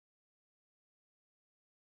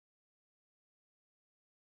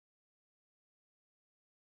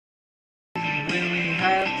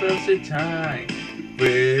the time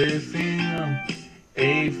with Him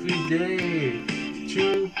every day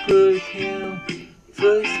to put Him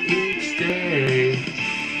first each day.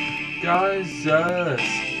 God loves us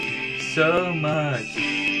so much.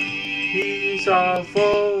 He's our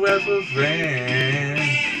forever friend.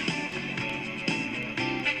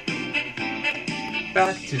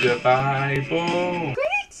 Back to the Bible.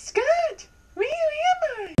 Great Scott! Where am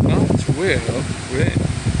I? Not well, friend.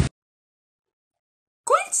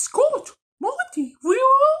 Great Scott! Marty, where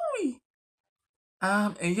are we?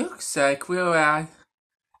 It looks like we're at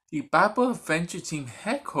the Bible Adventure Team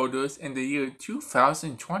headquarters in the year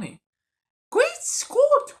 2020. Great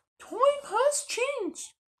Scott! Time has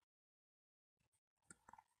changed.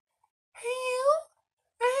 Hello?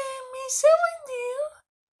 Is someone there?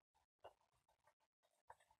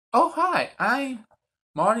 Oh, hi, I'm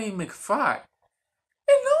Marty McFly.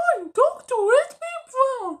 And I'm Dr. Redman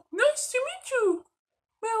Brown. Nice to meet you,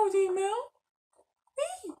 Melody Mel.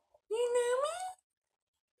 Hey, you know me?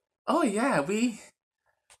 Oh, yeah, we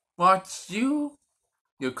watched you,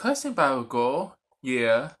 your cousin Bible Girl,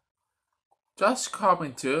 yeah, Josh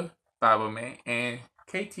Carpenter, Bible Man, and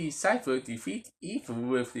KT Cypher defeat evil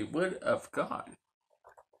with the Word of God.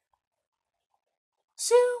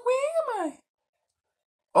 So where am I?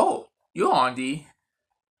 Oh, you're on the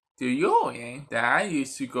DeLorean that I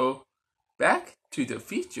used to go back to the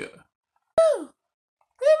future. Oh,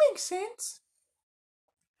 that makes sense.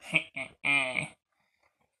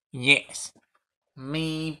 Yes,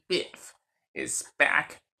 me Biff is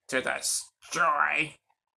back to destroy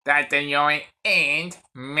that DeLorean and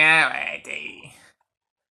Melody.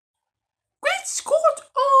 Great Scott!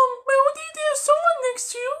 Melody, there's someone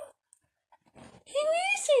next to you. Who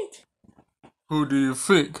is it? Who do you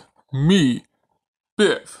think? Me,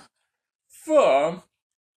 Biff. From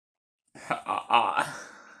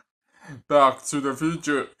Back to the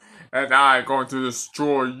Future, and I'm going to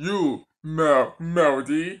destroy you,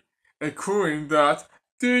 Melody, including that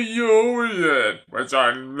DeLorean, which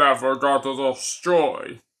I never got to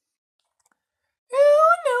destroy.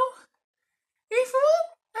 Oh no. If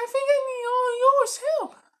not, I think I need all yours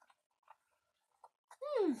help.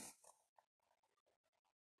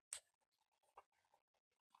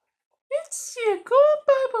 Let's see a good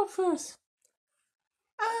Bible verse.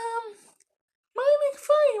 Mike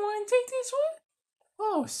McFly, you want to take this one?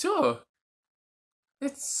 Oh, sure.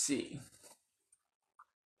 Let's see.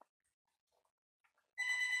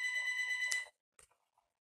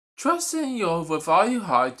 Trust in you with all your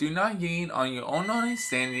heart, do not lean on your own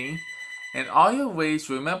understanding. In all your ways,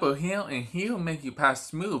 remember Him, and He'll make you pass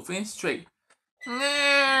smooth and straight.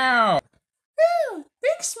 Now! Oh,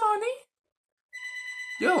 thanks, Marty.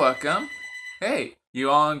 You're welcome. Hey, you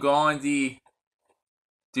wanna go on the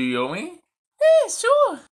DeLorean? Yeah,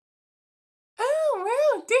 sure. Oh,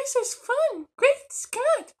 wow, this is fun. Great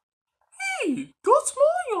Scott. Hey, that's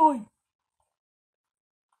my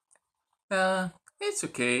line. It's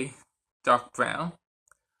okay, Doc Brown.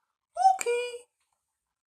 Okay.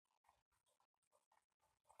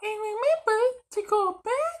 And remember to go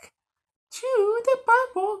back to the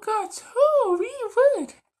Bible, God's holy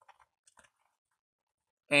word.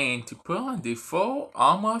 And to put on the full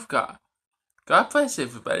armor of God. God bless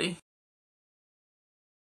everybody.